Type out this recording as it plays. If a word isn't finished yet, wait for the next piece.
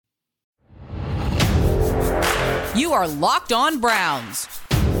You are Locked On Browns,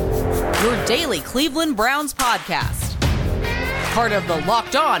 your daily Cleveland Browns podcast. Part of the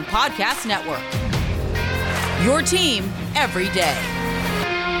Locked On Podcast Network, your team every day.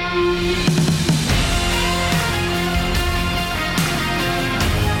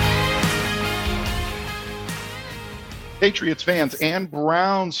 Patriots fans and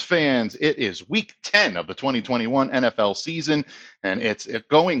Browns fans, it is week 10 of the 2021 NFL season, and it's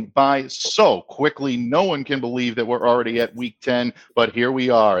going by so quickly. No one can believe that we're already at week 10, but here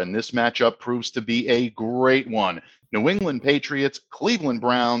we are, and this matchup proves to be a great one. New England Patriots, Cleveland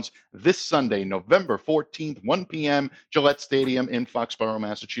Browns, this Sunday, November 14th, 1 p.m., Gillette Stadium in Foxborough,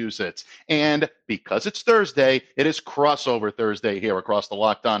 Massachusetts. And because it's Thursday, it is Crossover Thursday here across the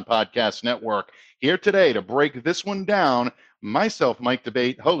Locked On Podcast Network. Here today to break this one down, myself, Mike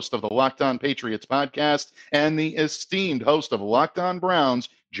Debate, host of the Locked On Patriots podcast, and the esteemed host of Locked On Browns,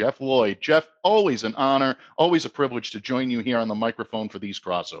 Jeff Lloyd. Jeff, always an honor, always a privilege to join you here on the microphone for these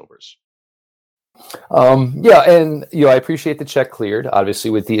crossovers. I appreciate the check cleared, obviously,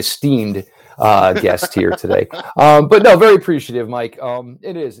 with the esteemed guest here today. But no, very appreciative, Mike.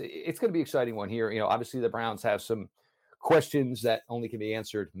 It's going to be an exciting one here. Obviously the Browns have some questions that only can be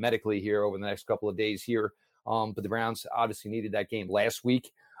answered medically here over the next couple of days here. But the Browns obviously needed that game last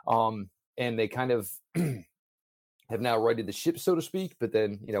week. And they kind of have now righted the ship, so to speak. But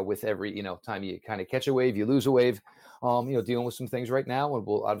then, with every, time you kind of catch a wave, you lose a wave, dealing with some things right now. And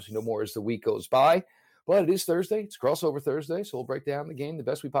we'll obviously know more as the week goes by. But it is Thursday. It's Crossover Thursday. So we'll break down the game the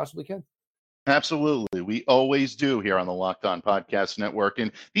best we possibly can. Absolutely. We always do here on the Locked On Podcast Network.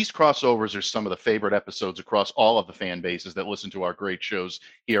 And these crossovers are some of the favorite episodes across all of the fan bases that listen to our great shows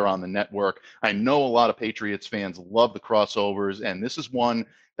here on the network. I know a lot of Patriots fans love the crossovers, and this is one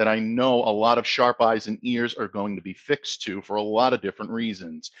that I know a lot of sharp eyes and ears are going to be fixed to for a lot of different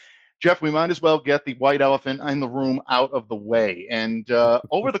reasons. Jeff, we might as well get the white elephant in the room out of the way. And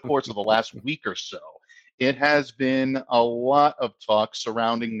over the course of the last week or so, it has been a lot of talk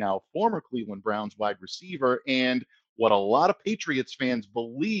surrounding now former Cleveland Browns wide receiver and what a lot of Patriots fans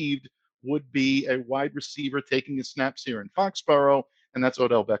believed would be a wide receiver taking his snaps here in Foxborough, and that's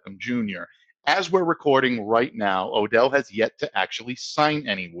Odell Beckham Jr. As we're recording right now, Odell has yet to actually sign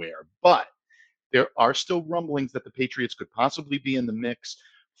anywhere, but there are still rumblings that the Patriots could possibly be in the mix.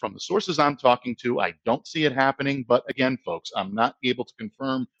 From the sources I'm talking to, I don't see it happening, but again, folks, I'm not able to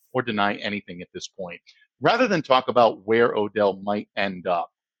confirm or deny anything at this point. Rather than talk about where Odell might end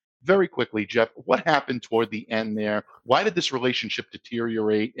up, very quickly, Jeff, what happened toward the end there? Why did this relationship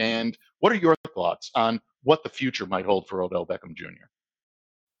deteriorate? And what are your thoughts on what the future might hold for Odell Beckham Jr.?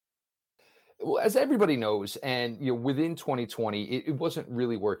 Well, as everybody knows, and within 2020, it wasn't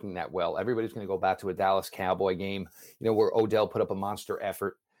really working that well. Everybody's going to go back to a Dallas Cowboy game, where Odell put up a monster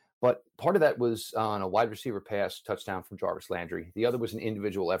effort. But part of that was on a wide receiver pass touchdown from Jarvis Landry. The other was an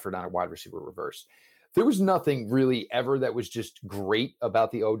individual effort on a wide receiver reverse. There was nothing really ever that was just great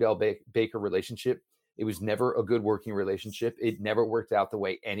about the Odell Baker relationship. It was never a good working relationship. It never worked out the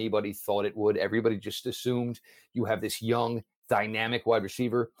way anybody thought it would. Everybody just assumed you have this young, dynamic wide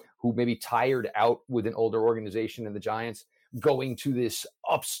receiver who maybe tired out with an older organization in the Giants, going to this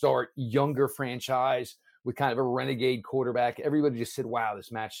upstart, younger franchise with kind of a renegade quarterback. Everybody just said, wow,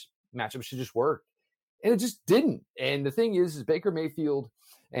 this matchup should just work. And it just didn't. And the thing is Baker Mayfield,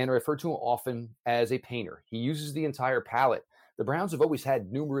 and I refer to him often as a painter. He uses the entire palette. The Browns have always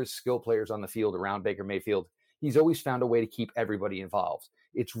had numerous skill players on the field around Baker Mayfield. He's always found a way to keep everybody involved.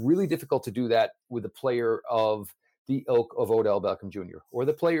 It's really difficult to do that with a player of the ilk of Odell Beckham Jr. or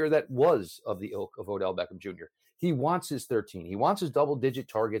the player that was of the ilk of Odell Beckham Jr. He wants his 13. He wants his double-digit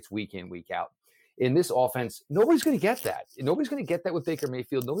targets week in, week out. In this offense, nobody's going to get that. Nobody's going to get that with Baker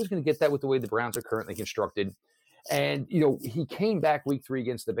Mayfield. Nobody's going to get that with the way the Browns are currently constructed. And, he came back week 3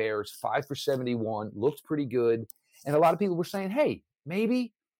 against the Bears, 5 for 71, looked pretty good. And a lot of people were saying, hey,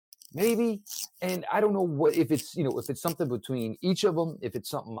 maybe. And I don't know if it's something between each of them, if it's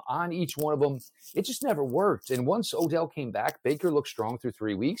something on each one of them. It just never worked. And once Odell came back, Baker looked strong through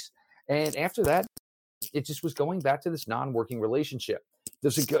 3 weeks. And after that, it just was going back to this non-working relationship.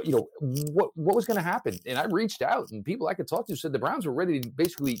 Does it go, what was going to happen? And I reached out, and people I could talk to said the Browns were ready to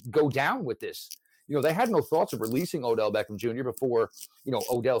basically go down with this. They had no thoughts of releasing Odell Beckham Jr. before,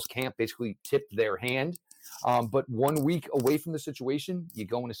 Odell's camp basically tipped their hand. But 1 week away from the situation, you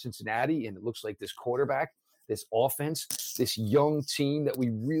go into Cincinnati, and it looks like this quarterback, this offense, this young team that we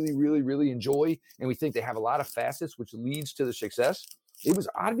really, really, really enjoy, and we think they have a lot of facets, which leads to the success. It was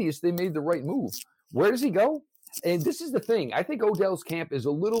obvious they made the right move. Where does he go? And this is the thing. I think Odell's camp is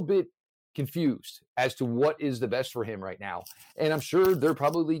a little bit confused as to what is the best for him right now. And I'm sure they're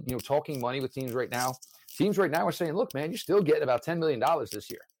probably, talking money with teams right now. teams right now are saying, look, man, you're still getting about $10 million this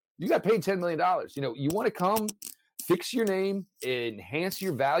year. You got paid $10 million. You want to come fix your name, enhance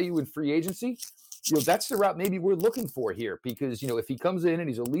your value in free agency. That's the route maybe we're looking for here, because, if he comes in and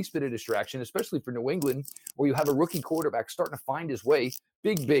he's a least bit of distraction, especially for New England, where you have a rookie quarterback starting to find his way,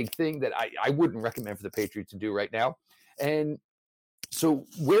 big thing that I wouldn't recommend for the Patriots to do right now. And so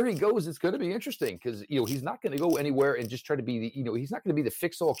where he goes, it's going to be interesting, because, he's not going to go anywhere and just try to be he's not going to be the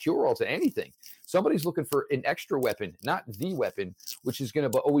fix-all, cure-all to anything. Somebody's looking for an extra weapon, not the weapon, which is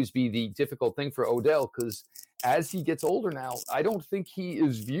going to always be the difficult thing for Odell, because as he gets older now, I don't think he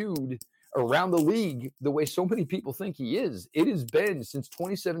is viewed around the league the way so many people think he is. It has been since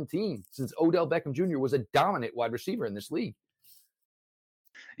 2017, since Odell Beckham Jr. was a dominant wide receiver in this league.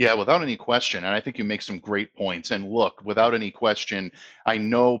 Yeah, without any question. And I think you make some great points. And look, without any question, I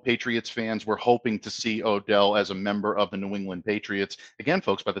know Patriots fans were hoping to see Odell as a member of the New England Patriots. Again,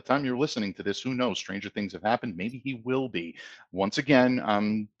 folks, by the time you're listening to this, who knows? Stranger things have happened. Maybe he will be. Once again,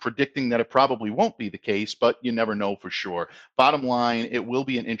 I'm predicting that it probably won't be the case, but you never know for sure. Bottom line, it will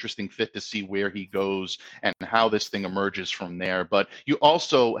be an interesting fit to see where he goes and how this thing emerges from there. But you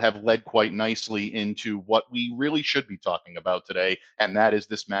also have led quite nicely into what we really should be talking about today, and that is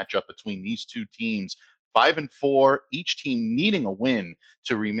this matchup between these two teams, 5-4, each team needing a win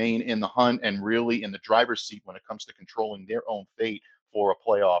to remain in the hunt and really in the driver's seat when it comes to controlling their own fate for a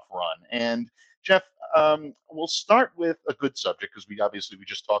playoff run. And Jeff, we'll start with a good subject, because we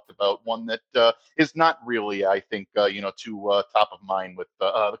just talked about one that is not really, I think, too top of mind with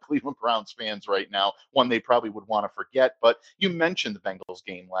the Cleveland Browns fans right now. One they probably would want to forget. But you mentioned the Bengals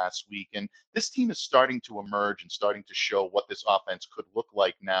game last week, and this team is starting to emerge and starting to show what this offense could look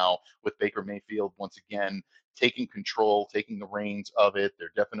like now, with Baker Mayfield once again taking control, taking the reins of it. There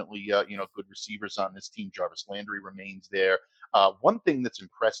are definitely, good receivers on this team. Jarvis Landry remains there. One thing that's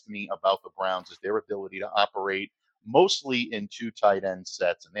impressed me about the Browns is their ability to operate mostly in two tight end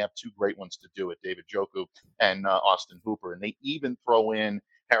sets, and they have two great ones to do it, David Njoku and Austin Hooper. And they even throw in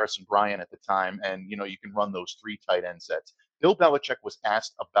Harrison Bryant at the time, and, you can run those three tight end sets. Bill Belichick was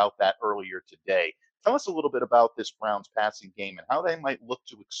asked about that earlier today. Tell us a little bit about this Browns passing game and how they might look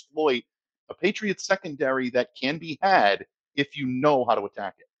to exploit a Patriots secondary that can be had if you know how to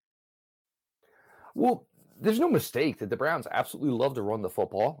attack it. Well, there's no mistake that the Browns absolutely love to run the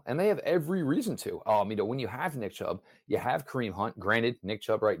football, and they have every reason to. When you have Nick Chubb, you have Kareem Hunt. Granted, Nick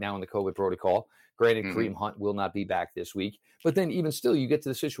Chubb right now in the COVID protocol. Granted, Kareem Hunt will not be back this week. But then even still, you get to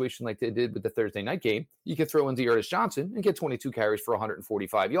the situation like they did with the Thursday night game. You could throw in Dearness Johnson and get 22 carries for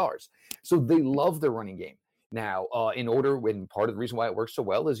 145 yards. So they love the running game. Now, part of the reason why it works so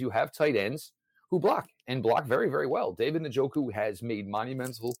well is you have tight ends who block very, very well. David Njoku has made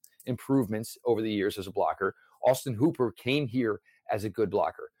monumental improvements over the years as a blocker. Austin Hooper came here as a good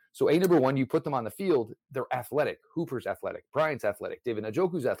blocker. So number one, you put them on the field, they're athletic. Hooper's athletic, Bryant's athletic, David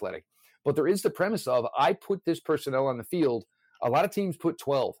Njoku's athletic. But there is the premise of, I put this personnel on the field. A lot of teams put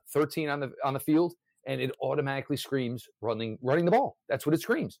 12, 13 on the field, and it automatically screams running the ball. That's what it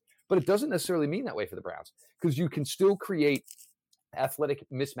screams. But it doesn't necessarily mean that way for the Browns, because you can still create athletic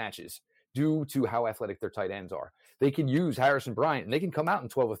mismatches due to how athletic their tight ends are. They can use Harrison Bryant, and they can come out in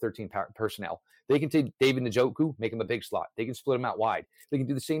 12 or 13 personnel. They can take David Njoku, make him a big slot. They can split him out wide. They can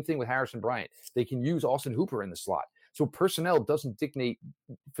do the same thing with Harrison Bryant. They can use Austin Hooper in the slot. So personnel doesn't dictate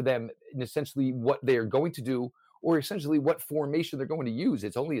for them in essentially what they're going to do, or essentially what formation they're going to use.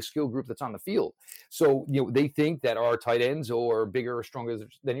 It's only a skill group that's on the field. So, they think that our tight ends are bigger or stronger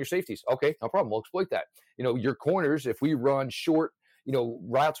than your safeties. Okay, no problem. We'll exploit that. Your corners, if we run short,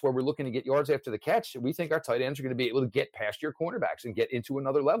 routes where we're looking to get yards after the catch, we think our tight ends are going to be able to get past your cornerbacks and get into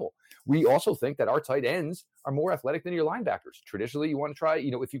another level. We also think that our tight ends are more athletic than your linebackers. Traditionally, you want to try,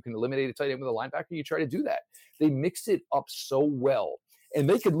 if you can eliminate a tight end with a linebacker, you try to do that. They mix it up so well. And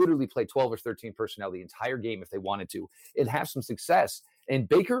they could literally play 12 or 13 personnel the entire game if they wanted to and have some success. And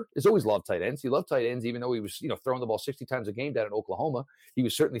Baker has always loved tight ends. He loved tight ends, even though he was, throwing the ball 60 times a game down in Oklahoma. He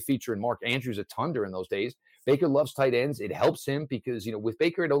was certainly featuring Mark Andrews a ton during those days. Baker loves tight ends. It helps him because, with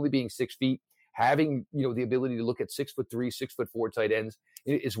Baker at only being 6 feet, having, the ability to look at 6'3", 6'4" tight ends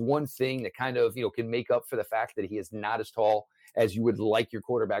is one thing that kind of, can make up for the fact that he is not as tall as you would like your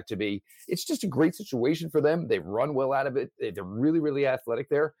quarterback to be. It's just a great situation for them. They run well out of it. They're really, really athletic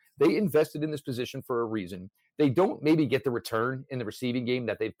there. They invested in this position for a reason. They don't maybe get the return in the receiving game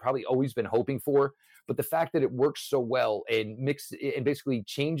that they've probably always been hoping for, but the fact that it works so well and basically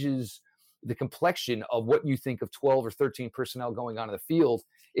changes the complexion of what you think of 12 or 13 personnel going on in the field,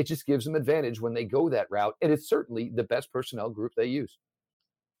 it just gives them advantage when they go that route. And it's certainly the best personnel group they use.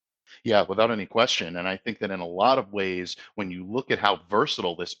 Yeah, without any question. And I think that in a lot of ways, when you look at how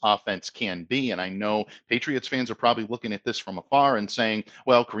versatile this offense can be, and I know Patriots fans are probably looking at this from afar and saying,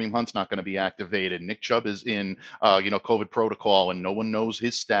 well, Kareem Hunt's not going to be activated. Nick Chubb is in, COVID protocol and no one knows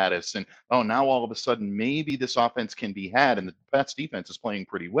his status. And oh, now all of a sudden, maybe this offense can be had. And the Pats defense is playing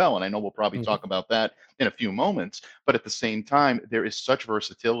pretty well. And I know we'll probably Mhm. talk about that in a few moments. But at the same time, there is such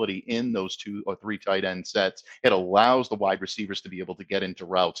versatility in those 2 or 3 tight end sets. It allows the wide receivers to be able to get into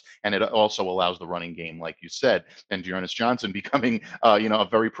routes, and it also allows the running game, like you said, and Dearness Johnson becoming, a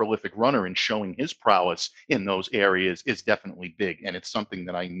very prolific runner and showing his prowess in those areas is definitely big, and it's something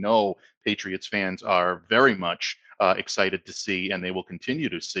that I know Patriots fans are very much excited to see, and they will continue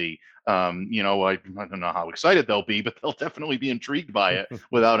to see. I don't know how excited they'll be, but they'll definitely be intrigued by it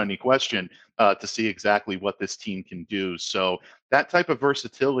without any question, to see exactly what this team can do. So that type of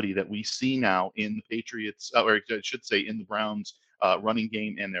versatility that we see now in the Patriots, or I should say in the Browns running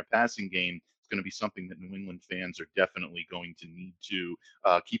game and their passing game, is going to be something that New England fans are definitely going to need to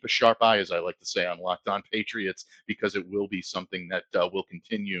keep a sharp eye, as I like to say, on Locked On Patriots, because it will be something that will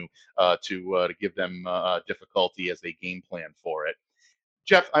continue to give them difficulty as they game plan for it.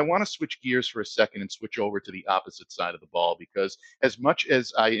 Jeff, I want to switch gears for a second and switch over to the opposite side of the ball, because as much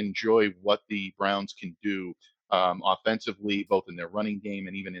as I enjoy what the Browns can do offensively, both in their running game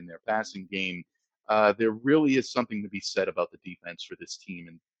and even in their passing game, there really is something to be said about the defense for this team.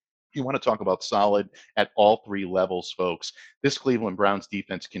 And you want to talk about solid at all 3 levels, folks. This Cleveland Browns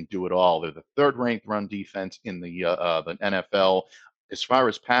defense can do it all. They're the third-ranked run defense in the NFL. As far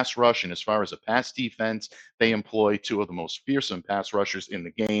as pass rush and as far as a pass defense, they employ 2 of the most fearsome pass rushers in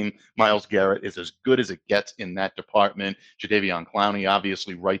the game. Myles Garrett is as good as it gets in that department. Jadeveon Clowney,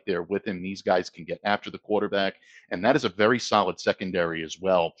 obviously, right there with him. These guys can get after the quarterback, and that is a very solid secondary as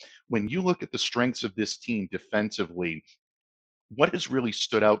well. When you look at the strengths of this team defensively, what has really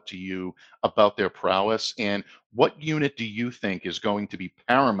stood out to you about their prowess, and what unit do you think is going to be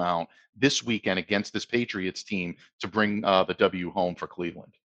paramount this weekend against this Patriots team to bring the W home for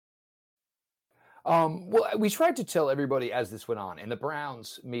Cleveland? Well, we tried to tell everybody as this went on, and the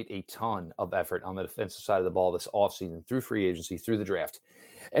Browns made a ton of effort on the defensive side of the ball this offseason through free agency, through the draft.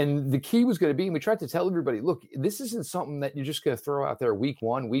 And the key was going to be, and we tried to tell everybody, look, this isn't something that you're just going to throw out there week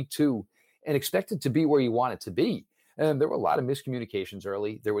 1, week 2, and expect it to be where you want it to be. And there were a lot of miscommunications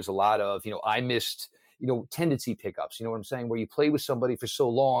early. There was a lot of, I missed, tendency pickups. You know what I'm saying? Where you play with somebody for so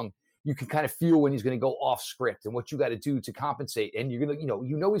long, you can kind of feel when he's going to go off script and what you got to do to compensate. And you're going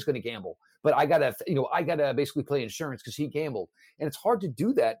to, he's going to gamble, but I gotta basically play insurance because he gambled. And it's hard to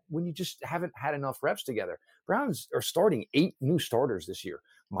do that when you just haven't had enough reps together. Browns are starting 8 new starters this year.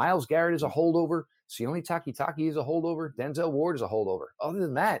 Myles Garrett is a holdover. Sione Takitaki is a holdover. Denzel Ward is a holdover. Other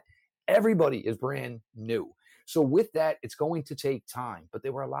than that, everybody is brand new. So with that, it's going to take time, but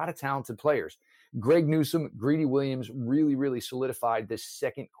there were a lot of talented players. Greg Newsome, Greedy Williams really, really solidified this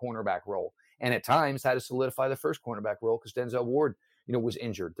second cornerback role. And at times had to solidify the first cornerback role because Denzel Ward, was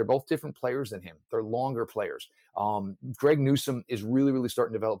injured. They're both different players than him. They're longer players. Greg Newsome is really, really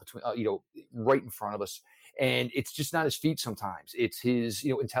starting to develop between, right in front of us. And it's just not his feet sometimes. It's his,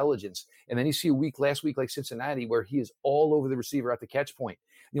 intelligence. And then you see last week, like Cincinnati, where he is all over the receiver at the catch point.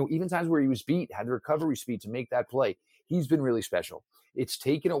 Even times where he was beat, had the recovery speed to make that play. He's been really special. It's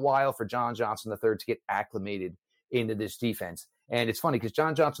taken a while for John Johnson III to get acclimated into this defense. And it's funny because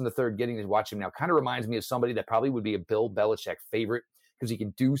John Johnson III, getting to watch him now, kind of reminds me of somebody that probably would be a Bill Belichick favorite because he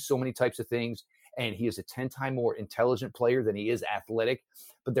can do so many types of things. And he is a 10-time more intelligent player than he is athletic.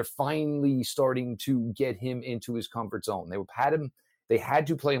 But they're finally starting to get him into his comfort zone. They had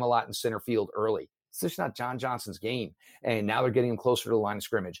to play him a lot in center field early. It's just not John Johnson's game. And now they're getting him closer to the line of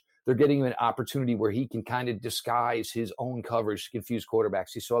scrimmage. They're getting him an opportunity where he can kind of disguise his own coverage to confuse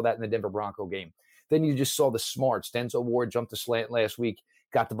quarterbacks. You saw that in the Denver Bronco game. Then you just saw the smarts. Denzel Ward jumped a slant last week,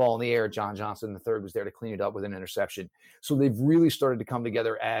 got the ball in the air. John Johnson III was there to clean it up with an interception. So they've really started to come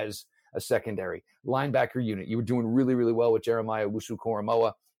together as a secondary. Linebacker unit, you were doing really, really well with Jeremiah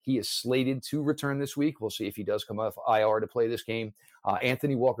Owusu-Koramoah. He is slated to return this week. We'll see if he does come off IR to play this game.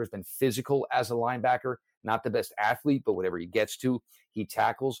 Anthony Walker's been physical as a linebacker, not the best athlete, but whatever he gets to, he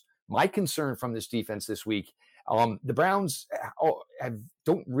tackles. My concern from this defense this week, the Browns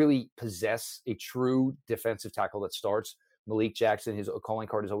don't really possess a true defensive tackle that starts. Malik Jackson, his calling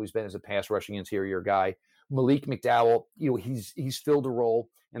card has always been as a pass rushing interior guy. Malik McDowell, he's filled a role,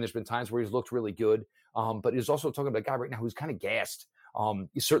 and there's been times where he's looked really good. But he's also talking about a guy right now who's kind of gassed.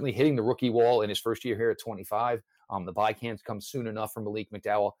 He's certainly hitting the rookie wall in his first year here at 25. The bye can't come soon enough for Malik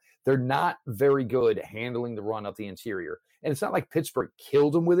McDowell. They're not very good at handling the run up the interior. And it's not like Pittsburgh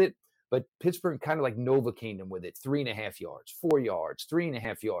killed him with it, but Pittsburgh kind of like Novocained him with it. 3.5 yards, 4 yards,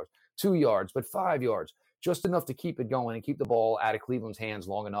 3.5 yards. 2 yards, but 5 yards, just enough to keep it going and keep the ball out of Cleveland's hands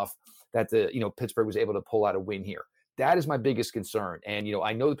long enough that Pittsburgh was able to pull out a win here. That is my biggest concern. And,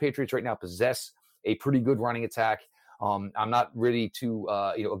 I know the Patriots right now possess a pretty good running attack. I'm not ready to,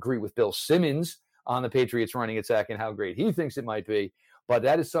 agree with Bill Simmons on the Patriots running attack and how great he thinks it might be. But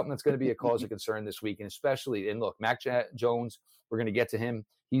that is something that's going to be a cause of concern this week. And especially, and look, Mac Jones, we're going to get to him.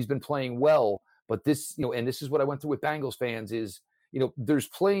 He's been playing well. But this, and this is what I went through with Bengals fans is, there's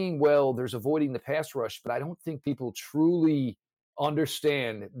playing well, there's avoiding the pass rush, but I don't think people truly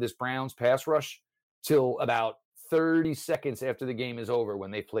understand this Browns pass rush till about 30 seconds after the game is over when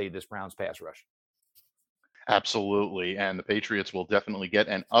they played this Browns pass rush. Absolutely. And the Patriots will definitely get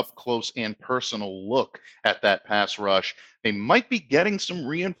an up close and personal look at that pass rush. They might be getting some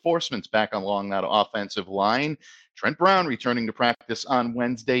reinforcements back along that offensive line. Trent Brown returning to practice on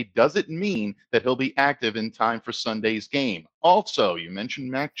Wednesday. Does it mean that he'll be active in time for Sunday's game? Also, you mentioned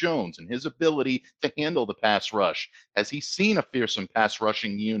Mac Jones and his ability to handle the pass rush. Has he seen a fearsome pass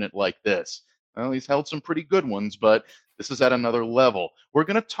rushing unit like this? Well, he's held some pretty good ones, but this is at another level. We're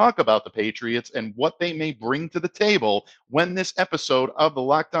going to talk about the Patriots and what they may bring to the table when this episode of the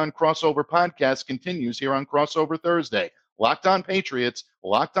Locked On Crossover podcast continues here on Crossover Thursday. Locked On Patriots,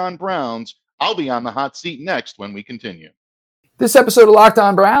 Locked On Browns. I'll be on the hot seat next when we continue. This episode of Locked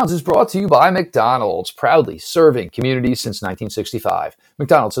On Browns is brought to you by McDonald's, proudly serving communities since 1965.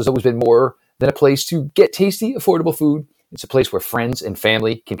 McDonald's has always been more than a place to get tasty, affordable food. It's a place where friends and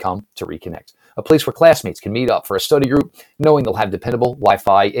family can come to reconnect. A place where classmates can meet up for a study group, knowing they'll have dependable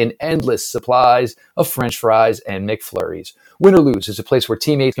Wi-Fi and endless supplies of French fries and McFlurries. Win or lose is a place where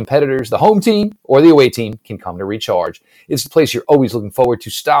teammates, competitors, the home team, or the away team can come to recharge. It's a place you're always looking forward to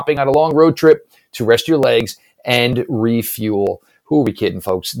stopping on a long road trip to rest your legs and refuel. Who are we kidding,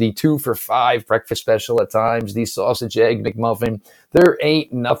 folks? The 2 for $5 breakfast special at times, the sausage egg McMuffin. There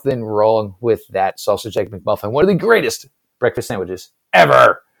ain't nothing wrong with that sausage egg McMuffin. One of the greatest breakfast sandwiches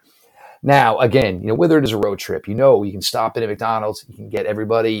ever. Now, again, whether it is a road trip, you can stop in at McDonald's, you can get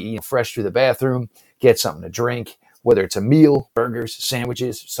everybody fresh through the bathroom, get something to drink, whether it's a meal, burgers,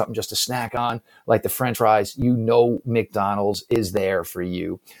 sandwiches, something just to snack on, like the French fries, McDonald's is there for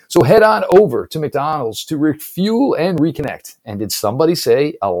you. So head on over to McDonald's to refuel and reconnect. And did somebody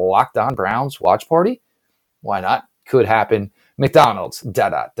say a Locked On Browns watch party? Why not? Could happen. McDonald's,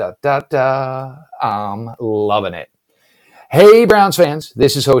 I'm loving it. Hey, Browns fans,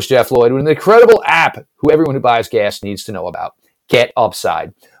 this is host Jeff Lloyd with an incredible app who everyone who buys gas needs to know about. Get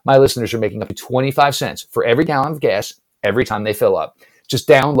Upside. My listeners are making up to 25 cents for every gallon of gas every time they fill up. Just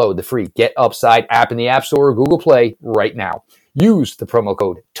download the free Get Upside app in the App Store or Google Play right now. Use the promo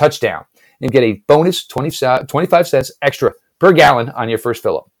code TOUCHDOWN and get a bonus 25 cents extra per gallon on your first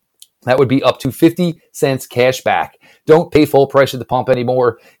fill-up. That would be up to 50 cents cash back. Don't pay full price at the pump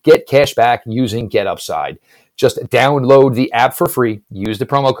anymore. Get cash back using Get Upside. Just download the app for free. Use the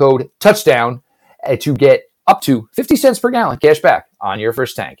promo code TOUCHDOWN to get up to 50 cents per gallon cash back on your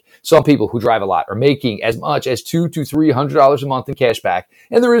first tank. Some people who drive a lot are making as much as $200 to $300 a month in cash back,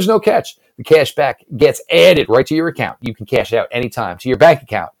 and there is no catch. The cash back gets added right to your account. You can cash out anytime to your bank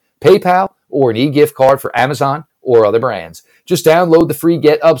account, PayPal, or an e-gift card for Amazon or other brands. Just download the free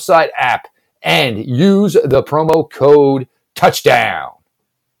Get Upside app and use the promo code TOUCHDOWN.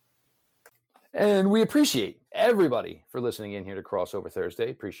 And we appreciate everybody for listening in here to Crossover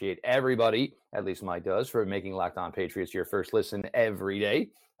Thursday. Appreciate everybody, at least Mike does, for making Locked On Patriots your first listen every day.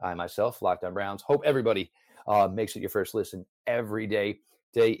 I myself, Locked On Browns, hope everybody makes it your first listen every day,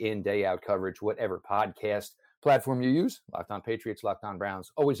 day in, day out coverage, whatever podcast platform you use. Locked On Patriots, Locked On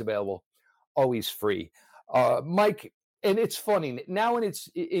Browns, always available, always free. Mike, and it's funny, now when it's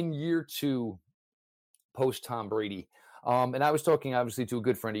in year 2 post Tom Brady, and I was talking, obviously, to a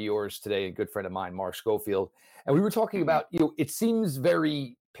good friend of yours today, a good friend of mine, Mark Schofield, and we were talking about, it seems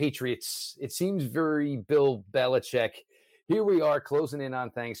very Patriots. It seems very Bill Belichick. Here we are closing in on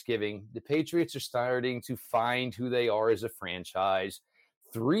Thanksgiving. The Patriots are starting to find who they are as a franchise.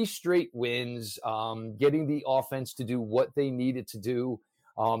 3 straight wins, getting the offense to do what they needed to do.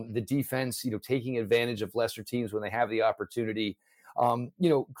 The defense, taking advantage of lesser teams when they have the opportunity.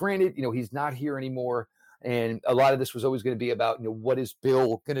 Granted, he's not here anymore. And a lot of this was always going to be about, what is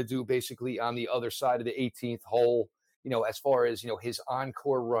Bill going to do basically on the other side of the 18th hole, as far as, his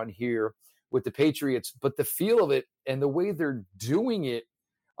encore run here with the Patriots. But the feel of it and the way they're doing it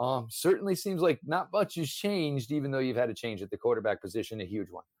certainly seems like not much has changed, even though you've had a change at the quarterback position, a huge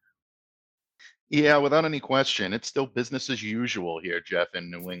one. Yeah, without any question. It's still business as usual here, Jeff, in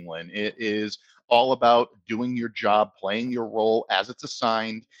New England. It is all about doing your job, playing your role as it's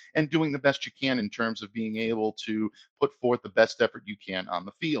assigned, and doing the best you can in terms of being able to put forth the best effort you can on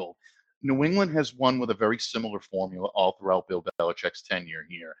the field. New England has won with a very similar formula all throughout Bill Belichick's tenure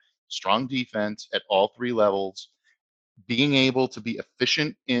here. Strong defense at all three levels, being able to be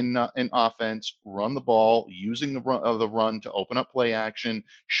efficient in offense, run the ball, using the run to open up play action,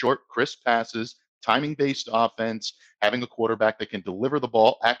 short, crisp passes, timing based offense, having a quarterback that can deliver the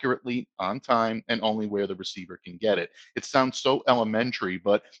ball accurately on time and only where the receiver can get it. It sounds so elementary,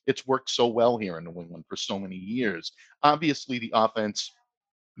 but it's worked so well here in New England for so many years. Obviously, the offense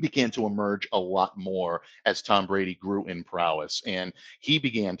began to emerge a lot more as Tom Brady grew in prowess. And he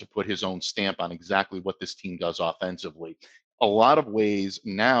began to put his own stamp on exactly what this team does offensively. A lot of ways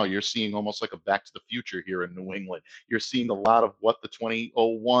now you're seeing almost like a back to the future here in New England. You're seeing a lot of what the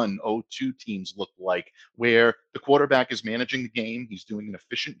 2001, 02 teams look like, where the quarterback is managing the game. He's doing an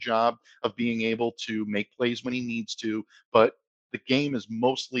efficient job of being able to make plays when he needs to, but the game is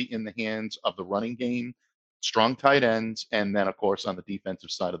mostly in the hands of the running game, strong tight ends, and then, of course, on the defensive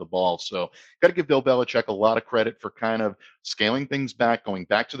side of the ball. So, got to give Bill Belichick a lot of credit for kind of scaling things back, going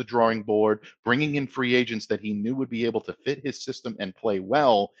back to the drawing board, bringing in free agents that he knew would be able to fit his system and play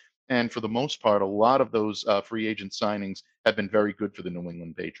well. And for the most part, a lot of those free agent signings have been very good for the New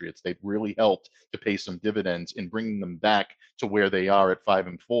England Patriots. They've really helped to pay some dividends in bringing them back to where they are at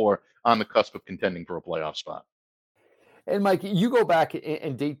 5-4 on the cusp of contending for a playoff spot. And Mike, you go back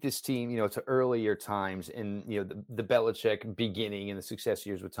and date this team, to earlier times and the Belichick beginning and the success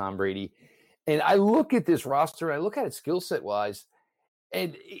years with Tom Brady. And I look at this roster, I look at it skill set wise,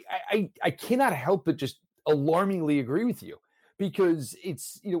 and I cannot help but just alarmingly agree with you because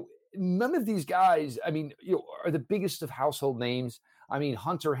it's none of these guys, are the biggest of household names. I mean,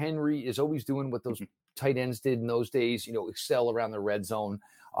 Hunter Henry is always doing what those tight ends did in those days, excel around the red zone.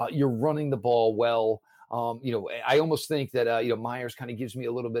 You're running the ball well. I almost think that, Myers kind of gives me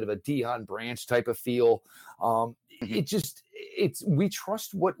a little bit of a Deion Branch type of feel. We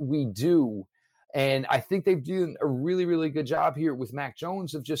trust what we do. And I think they've done a really, really good job here with Mac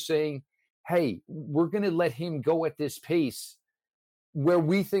Jones of just saying, hey, we're going to let him go at this pace where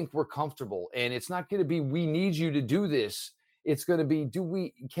we think we're comfortable. And it's not going to be, we need you to do this. It's going to be,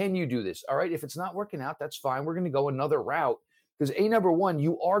 can you do this? All right. If it's not working out, that's fine. We're going to go another route because number one,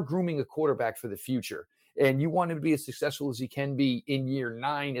 you are grooming a quarterback for the future. And you want him to be as successful as he can be in year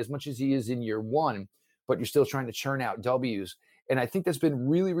 9, as much as he is in year 1, but you're still trying to churn out W's. And I think that's been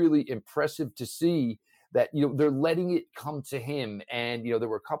really, really impressive to see that, they're letting it come to him. And, there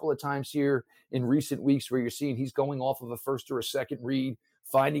were a couple of times here in recent weeks where you're seeing he's going off of a first or a second read,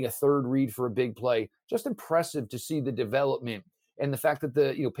 finding a third read for a big play. Just impressive to see the development and the fact that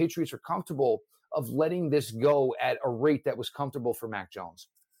the, Patriots are comfortable of letting this go at a rate that was comfortable for Mac Jones.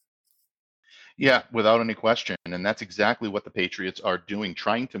 Yeah, without any question. And that's exactly what the Patriots are doing,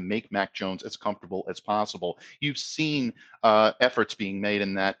 trying to make Mac Jones as comfortable as possible. You've seen efforts being made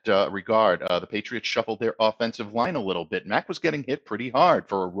in that regard. The Patriots shuffled their offensive line a little bit. Mac was getting hit pretty hard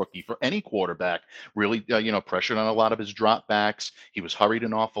for a rookie, for any quarterback, really, pressured on a lot of his dropbacks. He was hurried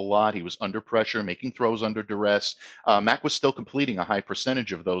an awful lot. He was under pressure, making throws under duress. Mac was still completing a high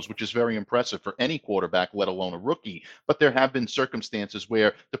percentage of those, which is very impressive for any quarterback, let alone a rookie. But there have been circumstances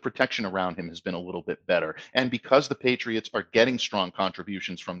where the protection around him has been a little bit better. And because the Patriots are getting strong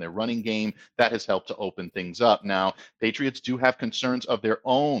contributions from their running game, that has helped to open things up. Now, Patriots do have concerns of their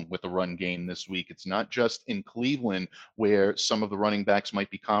own with the run game this week. It's not just in Cleveland where some of the running backs might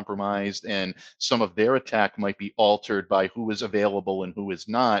be compromised and some of their attack might be altered by who is available and who is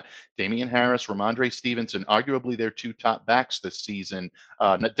not. Damian Harris, Ramondre Stevenson, arguably their 2 top backs this season.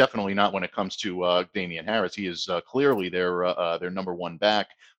 Definitely not when it comes to Damian Harris. He is clearly their number 1 back.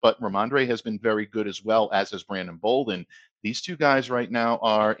 But Ramondre has been very good as well, as has Brandon Bolden. These 2 guys right now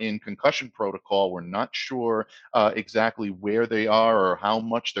are in concussion protocol. We're not sure exactly where they are or how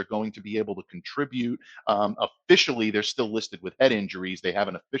much they're going to be able to contribute. Officially, they're still listed with head injuries. They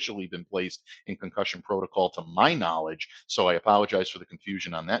haven't officially been placed in concussion protocol to my knowledge. So I apologize for the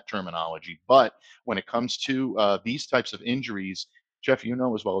confusion on that terminology. But when it comes to these types of injuries, Jeff, you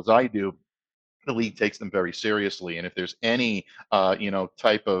know as well as I do, the league takes them very seriously. And if there's any,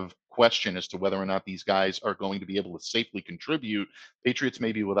 type of question as to whether or not these guys are going to be able to safely contribute. Patriots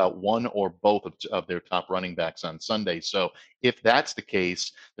may be without one or both of their top running backs on Sunday. So if that's the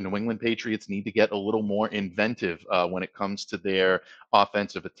case, the New England Patriots need to get a little more inventive when it comes to their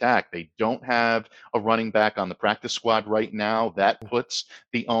offensive attack. They don't have a running back on the practice squad right now. That puts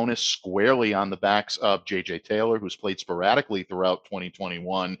the onus squarely on the backs of J.J. Taylor, who's played sporadically throughout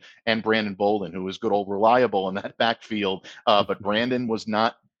 2021, and Brandon Bolden, who is good old reliable in that backfield. But Brandon was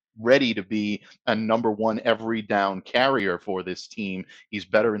not ready to be a number one every down carrier for this team. He's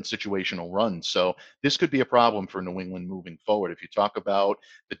better in situational runs. So this could be a problem for New England moving forward. If you talk about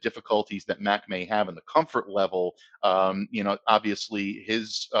the difficulties that Mac may have in the comfort level, obviously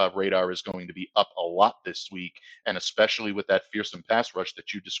his radar is going to be up a lot this week, and especially with that fearsome pass rush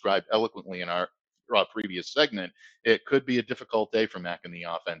that you described eloquently in our previous segment, it could be a difficult day for Mac in the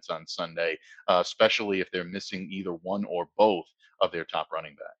offense on Sunday, especially if they're missing either one or both of their top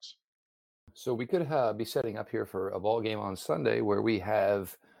running backs. So we could be setting up here for a ball game on Sunday where we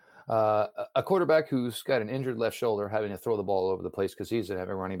have a quarterback who's got an injured left shoulder having to throw the ball all over the place because he doesn't have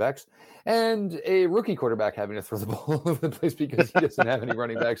any running backs, and a rookie quarterback having to throw the ball all over the place because he doesn't have any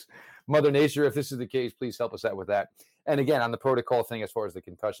running backs. Mother Nature, if this is the case, please help us out with that. And again, on the protocol thing, as far as the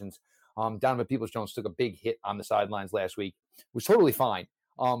concussions, Donovan Peoples-Jones took a big hit on the sidelines last week, was totally fine.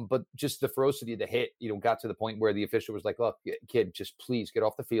 But just the ferocity of the hit, got to the point where the official was like, look, kid, just please get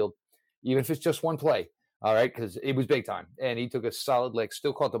off the field, even if it's just one play. All right. Because it was big time. And he took a solid lick,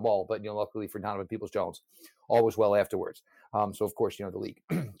 still caught the ball. But, luckily for Donovan Peoples-Jones, all was well afterwards. So, of course, the league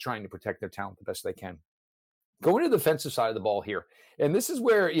trying to protect their talent the best they can. Going to the defensive side of the ball here. And this is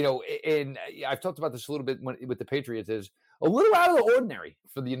where, and I've talked about this a little bit with the Patriots, is a little out of the ordinary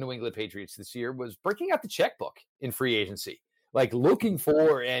for the New England Patriots this year was breaking out the checkbook in free agency. Like looking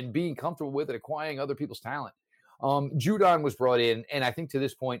for and being comfortable with and acquiring other people's talent. Judon was brought in, and I think to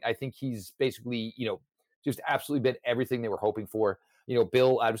this point, I think he's basically, just absolutely been everything they were hoping for.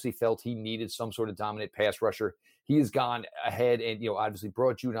 Bill obviously felt he needed some sort of dominant pass rusher. He has gone ahead and, obviously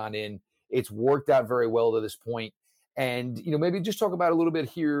brought Judon in. It's worked out very well to this point. And, maybe just talk about a little bit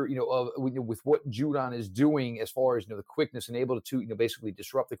here, with what Judon is doing as far as, the quickness and able to, basically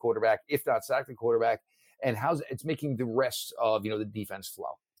disrupt the quarterback, if not sack the quarterback, and how it's making the rest of, the defense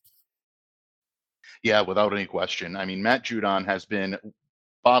flow. Yeah, without any question. I mean, Matt Judon has been,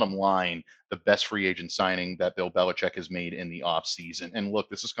 bottom line, the best free agent signing that Bill Belichick has made in the offseason. And look,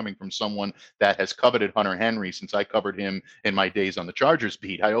 this is coming from someone that has coveted Hunter Henry since I covered him in my days on the Chargers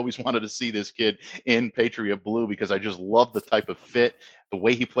beat. I always wanted to see this kid in Patriot blue because I just love the type of fit, the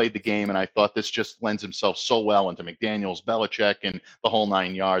way he played the game, and I thought this just lends himself so well into McDaniels, Belichick, and the whole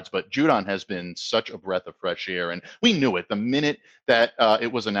 9 yards. But Judon has been such a breath of fresh air, and we knew it. The minute that it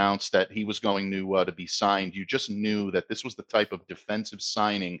was announced that he was going to be signed, you just knew that this was the type of defensive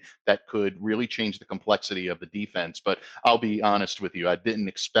signing that could really change the complexity of the defense. But I'll be honest with you, I didn't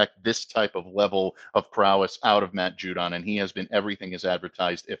expect this type of level of prowess out of Matt Judon, and he has been everything as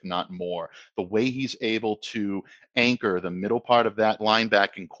advertised, if not more. The way he's able to anchor the middle part of that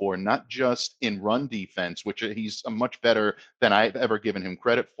linebacking core, not just in run defense, which he's much better than I've ever given him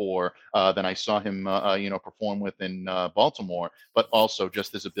credit for, than I saw him, perform with in Baltimore, but also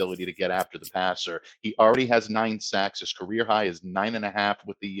just his ability to get after the passer. He already has 9 sacks. His career high is 9.5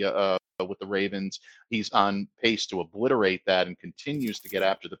 with the Ravens. He's on pace to obliterate that and continues to get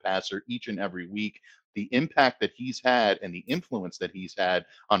after the passer each and every week. The impact that he's had and the influence that he's had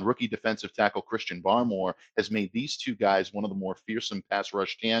on rookie defensive tackle Christian Barmore has made these two guys one of the more fearsome pass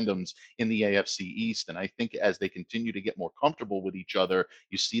rush tandems in the AFC East. And I think as they continue to get more comfortable with each other,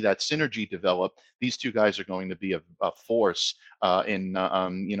 you see that synergy develop. These two guys are going to be a force in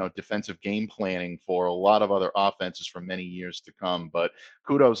defensive game planning for a lot of other offenses for many years to come. But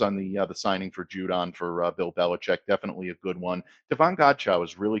kudos on the signing for Judon for Bill Belichick. Definitely a good one. Devon Godchaux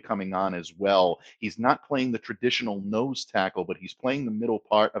is really coming on as well. He's not playing the traditional nose tackle, but he's playing the middle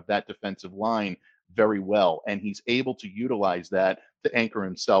part of that defensive line very well. And he's able to utilize that to anchor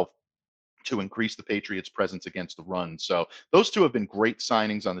himself to increase the Patriots' presence against the run. So those two have been great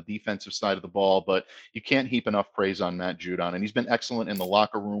signings on the defensive side of the ball, but you can't heap enough praise on Matt Judon. And he's been excellent in the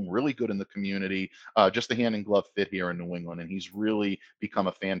locker room, really good in the community, just a hand in glove fit here in New England. And he's really become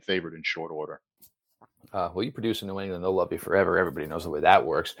a fan favorite in short order. Well, you produce in New England, they'll love you forever. Everybody knows the way that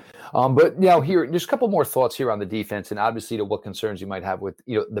works. But here, just a couple more thoughts here on the defense, and obviously to what concerns you might have with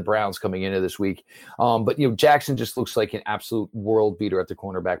the Browns coming into this week. But Jackson just looks like an absolute world beater at the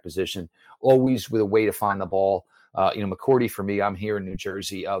cornerback position, always with a way to find the ball. McCourty, for me, I'm here in New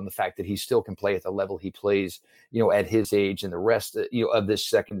Jersey. The fact that he still can play at the level he plays, at his age, and the rest, of this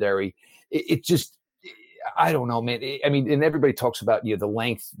secondary, it just. I don't know, man. I mean, and everybody talks about, the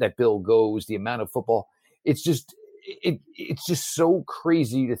length that Bill goes, the amount of football. It's just so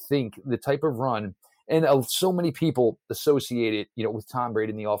crazy to think the type of run, and so many people associate it, with Tom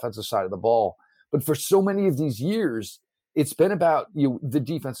Brady in the offensive side of the ball. But for so many of these years, it's been about the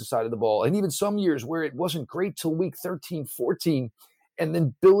defensive side of the ball, and even some years where it wasn't great till week 13, 14. And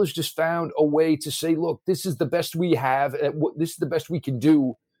then Bill has just found a way to say, look, this is the best we have. This is the best we can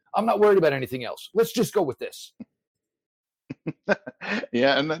do. I'm not worried about anything else. Let's just go with this.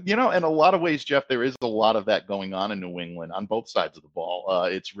 Yeah, and in a lot of ways, Jeff, there is a lot of that going on in New England on both sides of the ball.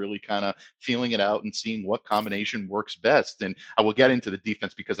 It's really kind of feeling it out and seeing what combination works best. And I will get into the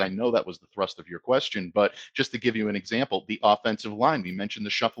defense because I know that was the thrust of your question. But just to give you an example, the offensive line, we mentioned the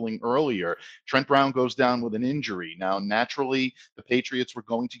shuffling earlier. Trent Brown goes down with an injury. Now, naturally, the Patriots were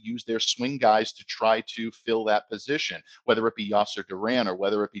going to use their swing guys to try to fill that position, whether it be Yasser Duran or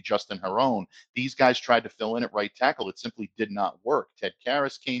whether it be Justin Herron. These guys tried to fill in at right tackle. It simply did not work. Ted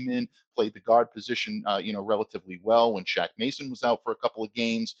Karras came in, played the guard position, relatively well when Shaq Mason was out for a couple of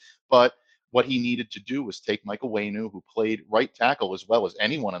games. But what he needed to do was take Michael Waynu, who played right tackle as well as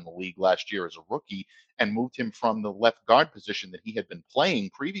anyone in the league last year as a rookie, and moved him from the left guard position that he had been playing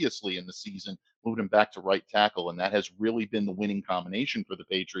previously in the season, moved him back to right tackle. And that has really been the winning combination for the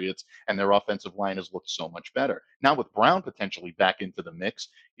Patriots, and their offensive line has looked so much better. Now with Brown potentially back into the mix,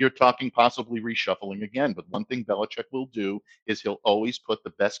 you're talking possibly reshuffling again. But one thing Belichick will do is he'll always put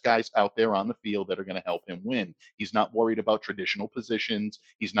the best guys out there on the field that are going to help him win. He's not worried about traditional positions.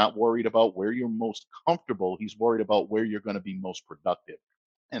 He's not worried about where you're most comfortable. He's worried about where you're going to be most productive.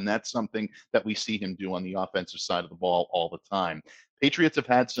 And that's something that we see him do on the offensive side of the ball all the time. Patriots have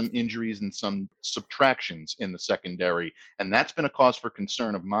had some injuries and some subtractions in the secondary, and that's been a cause for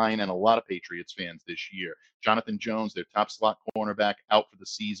concern of mine and a lot of Patriots fans this year. Jonathan Jones, their top slot cornerback, out for the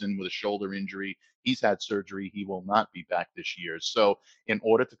season with a shoulder injury. He's had surgery. He will not be back this year. So in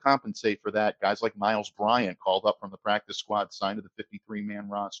order to compensate for that, guys like Miles Bryant, called up from the practice squad, signed to the 53-man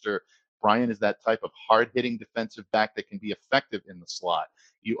roster. Bryant is that type of hard-hitting defensive back that can be effective in the slot.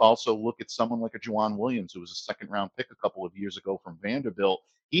 You also look at someone like a Juwan Williams, who was a second-round pick a couple of years ago from Vanderbilt.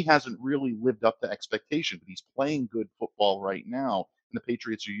 He hasn't really lived up to expectation, but he's playing good football right now, and the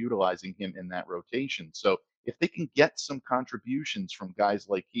Patriots are utilizing him in that rotation. So if they can get some contributions from guys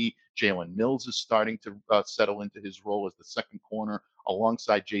like Jalen Mills is starting to settle into his role as the second corner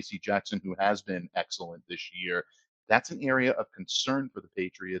alongside J.C. Jackson, who has been excellent this year. That's an area of concern for the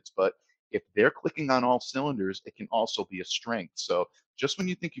Patriots, but if they're clicking on all cylinders, it can also be a strength. So just when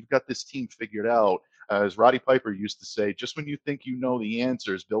you think you've got this team figured out, as Roddy Piper used to say, just when you think you know the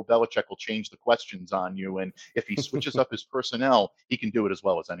answers, Bill Belichick will change the questions on you. And if he switches up his personnel, he can do it as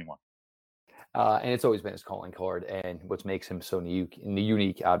well as anyone. And it's always been his calling card, and what makes him so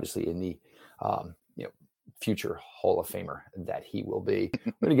unique, obviously, in the future Hall of Famer that he will be.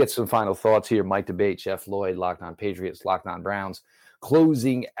 We're going to get some final thoughts here. Mike D'Abate, Jeff Lloyd, Locked On Patriots, Locked On Browns,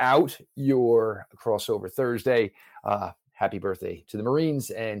 closing out your crossover Thursday. Happy birthday to the Marines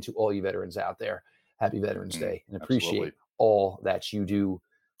and to all you veterans out there. Happy Veterans Day, and appreciate all that you do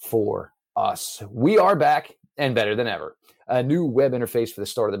for us. We are back and better than ever. A new web interface for the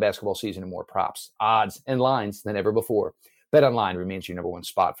start of the basketball season and more props, odds, and lines than ever before. BetOnline remains your number one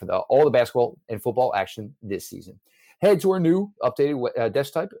spot for all the basketball and football action this season. Head to our new updated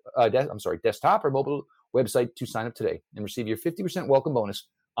desktop or mobile website to sign up today and receive your 50% welcome bonus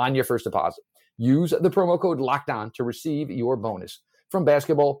on your first deposit. Use the promo code LOCKEDON to receive your bonus from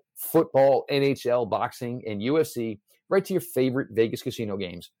basketball, football, NHL, boxing, and UFC, right to your favorite Vegas casino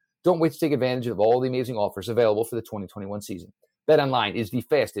games. Don't wait to take advantage of all the amazing offers available for the 2021 season. BetOnline is the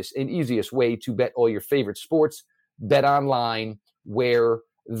fastest and easiest way to bet all your favorite sports. BetOnline, where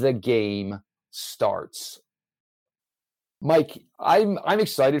the game starts. Mike, I'm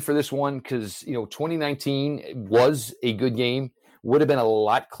excited for this one because 2019 was a good game. Would have been a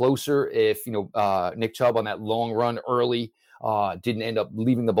lot closer if Nick Chubb on that long run early didn't end up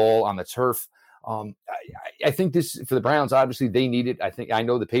leaving the ball on the turf. I think this for the Browns, obviously they need it. I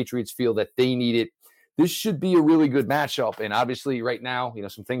know the Patriots feel that they need it. This should be a really good matchup. And obviously right now,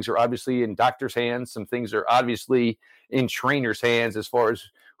 some things are obviously in doctors' hands. Some things are obviously in trainers' hands as far as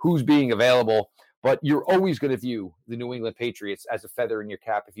who's being available. But you're always going to view the New England Patriots as a feather in your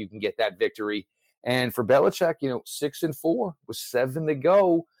cap if you can get that victory. And for Belichick, 6-4 with 7 to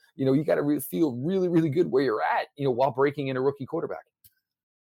go, you got to feel really, really good where you're at, while breaking in a rookie quarterback.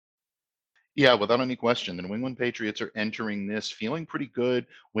 Yeah, without any question, the New England Patriots are entering this feeling pretty good.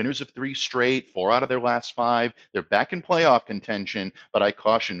 Winners of three straight, four out of their last five. They're back in playoff contention, but I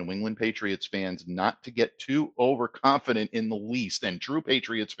caution New England Patriots fans not to get too overconfident in the least. And true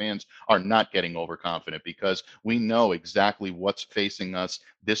Patriots fans are not getting overconfident because we know exactly what's facing us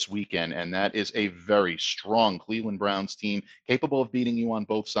this weekend, and that is a very strong Cleveland Browns team capable of beating you on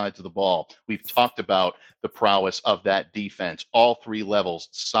both sides of the ball. We've talked about the prowess of that defense, all three levels,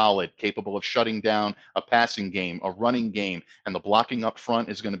 solid, capable of shutting down a passing game, a running game, and the blocking up front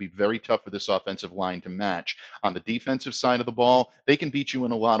is going to be very tough for this offensive line to match. On the defensive side of the ball, they can beat you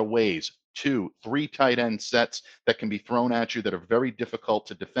in a lot of ways. Two, three tight end sets that can be thrown at you that are very difficult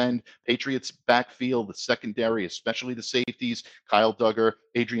to defend. Patriots backfield, the secondary, especially the safeties, Kyle Duggar,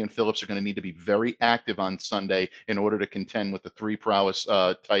 Adrian Phillips are going to need to be very active on Sunday in order to contend with the three prowess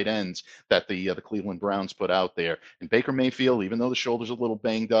tight ends that the Cleveland Browns put out there. And Baker Mayfield, even though the shoulder's a little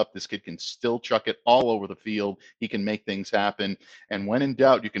banged up, this kid can still chuck it all over the field. He can make things happen. And when in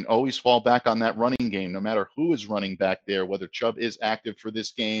doubt, you can always fall back on that running game, no matter who is running back there, whether Chubb is active for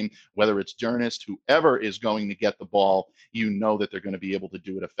this game, whether it's Dernest, whoever is going to get the ball, you know that they're going to be able to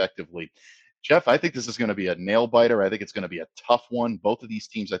do it effectively. Jeff, I think this is going to be a nail biter. I think it's going to be a tough one. Both of these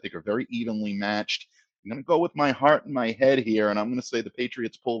teams, I think, are very evenly matched. I'm going to go with my heart and my head here, and I'm going to say the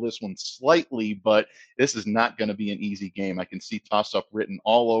Patriots pull this one slightly, but this is not going to be an easy game. I can see toss-up written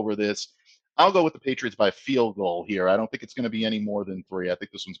all over this. I'll go with the Patriots by a field goal here. I don't think it's going to be any more than three. I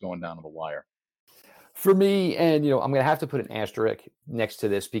think this one's going down to the wire. For me, and I'm going to have to put an asterisk next to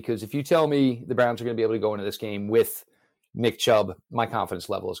this because if you tell me the Browns are going to be able to go into this game with Nick Chubb, my confidence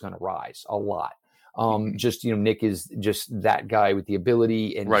level is going to rise a lot. Nick is just that guy with the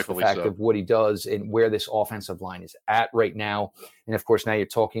ability and the fact of what he does and where this offensive line is at right now. And of course, now you're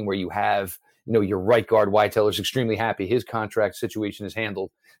talking where you have, your right guard, Wyatt Teller, is extremely happy. His contract situation is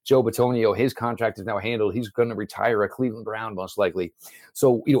handled. Joe Bitonio, his contract is now handled. He's going to retire a Cleveland Brown most likely.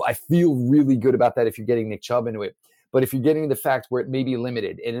 So, I feel really good about that if you're getting Nick Chubb into it. But if you're getting the fact where it may be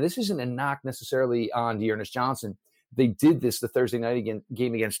limited, and this isn't a knock necessarily on D'Ernest Johnson, they did this the Thursday night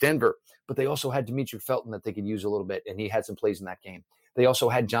game against Denver, but they also had Demetri Felton that they could use a little bit, and he had some plays in that game. They also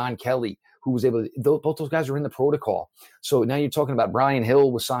had John Kelly, who was able to – both those guys are in the protocol. So now you're talking about Brian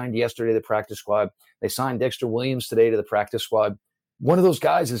Hill was signed yesterday to the practice squad. They signed Dexter Williams today to the practice squad. One of those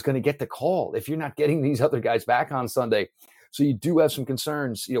guys is going to get the call if you're not getting these other guys back on Sunday. So you do have some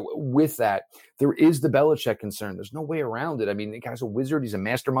concerns, with that. There is the Belichick concern. There's no way around it. I mean, the guy's a wizard. He's a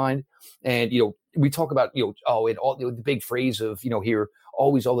mastermind. And, we talk about, the big phrase of, here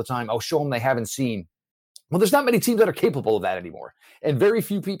always all the time, show them they haven't seen. Well, there's not many teams that are capable of that anymore. And very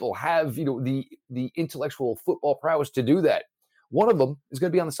few people have, the intellectual football prowess to do that. One of them is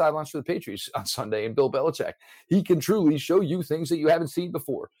going to be on the sidelines for the Patriots on Sunday, and Bill Belichick. He can truly show you things that you haven't seen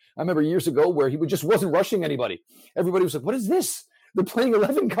before. I remember years ago where he just wasn't rushing anybody. Everybody was like, what is this? They're playing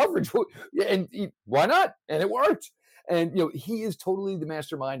 11 coverage. And why not? And it worked. And, he is totally the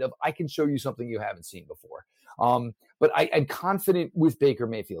mastermind of, I can show you something you haven't seen before. But I'm confident with Baker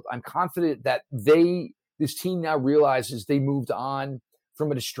Mayfield. I'm confident that this team now realizes they moved on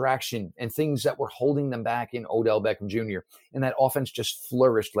from a distraction and things that were holding them back in Odell Beckham Jr. And that offense just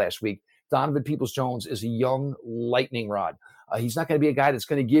flourished last week. Donovan Peoples-Jones is a young lightning rod. He's not going to be a guy that's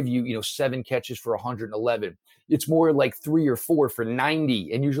going to give you, 7 catches for 111. It's more like 3 or 4 for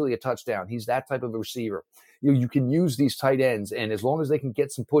 90 and usually a touchdown. He's that type of a receiver. You can use these tight ends, and as long as they can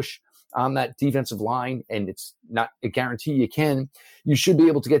get some push on that defensive line, and it's not a guarantee you can, you should be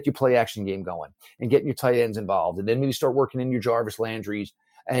able to get your play action game going and getting your tight ends involved. And then maybe start working in your Jarvis Landry's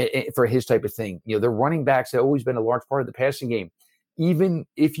for his type of thing. Their running backs have always been a large part of the passing game. Even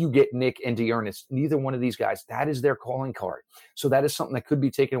if you get Nick and D'Ernest, neither one of these guys, that is their calling card. So that is something that could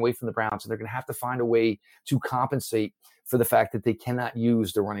be taken away from the Browns, and they're going to have to find a way to compensate for the fact that they cannot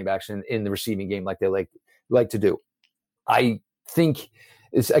use the running backs in the receiving game like they like to do. I think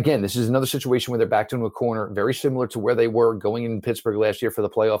this is another situation where they're backed into a corner, very similar to where they were going in Pittsburgh last year for the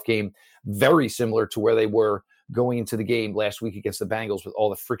playoff game, very similar to where they were going into the game last week against the Bengals with all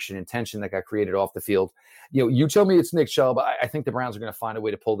the friction and tension that got created off the field. You tell me it's Nick Chubb, I think the Browns are going to find a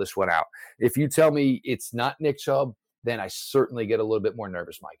way to pull this one out. If you tell me it's not Nick Chubb, then I certainly get a little bit more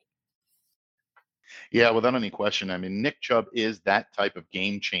nervous, Mike. Yeah, without any question. I mean, Nick Chubb is that type of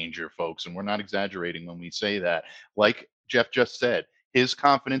game changer, folks, and we're not exaggerating when we say that. Like Jeff just said, his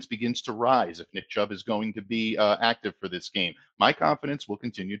confidence begins to rise if Nick Chubb is going to be active for this game. My confidence will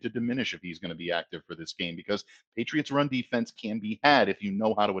continue to diminish if he's going to be active for this game because Patriots run defense can be had if you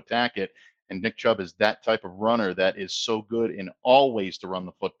know how to attack it. And Nick Chubb is that type of runner that is so good in all ways to run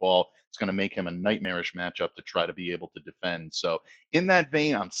the football. It's going to make him a nightmarish matchup to try to be able to defend. So in that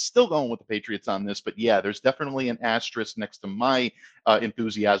vein, I'm still going with the Patriots on this. But yeah, there's definitely an asterisk next to my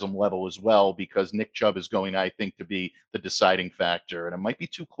enthusiasm level as well, because Nick Chubb is going, I think, to be the deciding factor. And it might be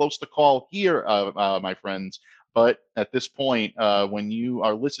too close to call here, my friends. But at this point, when you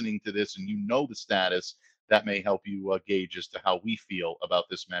are listening to this and you know the status, that may help you gauge as to how we feel about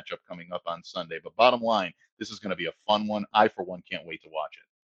this matchup coming up on Sunday. But bottom line, this is going to be a fun one. I, for one, can't wait to watch it.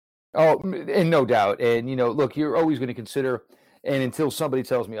 Oh, and no doubt. And, look, you're always going to consider, and until somebody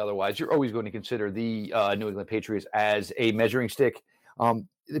tells me otherwise, you're always going to consider the New England Patriots as a measuring stick.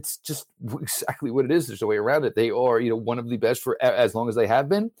 It's just exactly what it is. There's no way around it. They are, one of the best for as long as they have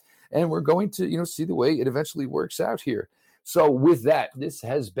been. And we're going to, see the way it eventually works out here. So with that, this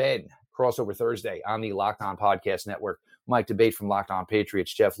has been Crossover Thursday on the Locked On Podcast Network. Mike D'Abate from Locked On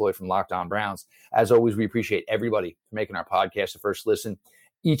Patriots, Jeff Lloyd from Locked On Browns. As always, we appreciate everybody for making our podcast the first listen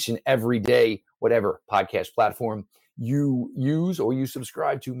each and every day, whatever podcast platform you use or you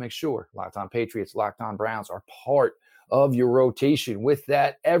subscribe to. Make sure Locked On Patriots, Locked On Browns are part of your rotation. With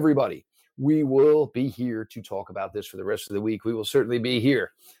that, everybody, we will be here to talk about this for the rest of the week. We will certainly be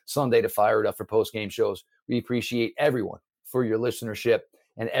here Sunday to fire it up for post-game shows. We appreciate everyone for your listenership,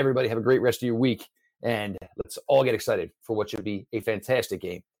 and everybody have a great rest of your week. And let's all get excited for what should be a fantastic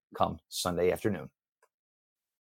game come Sunday afternoon.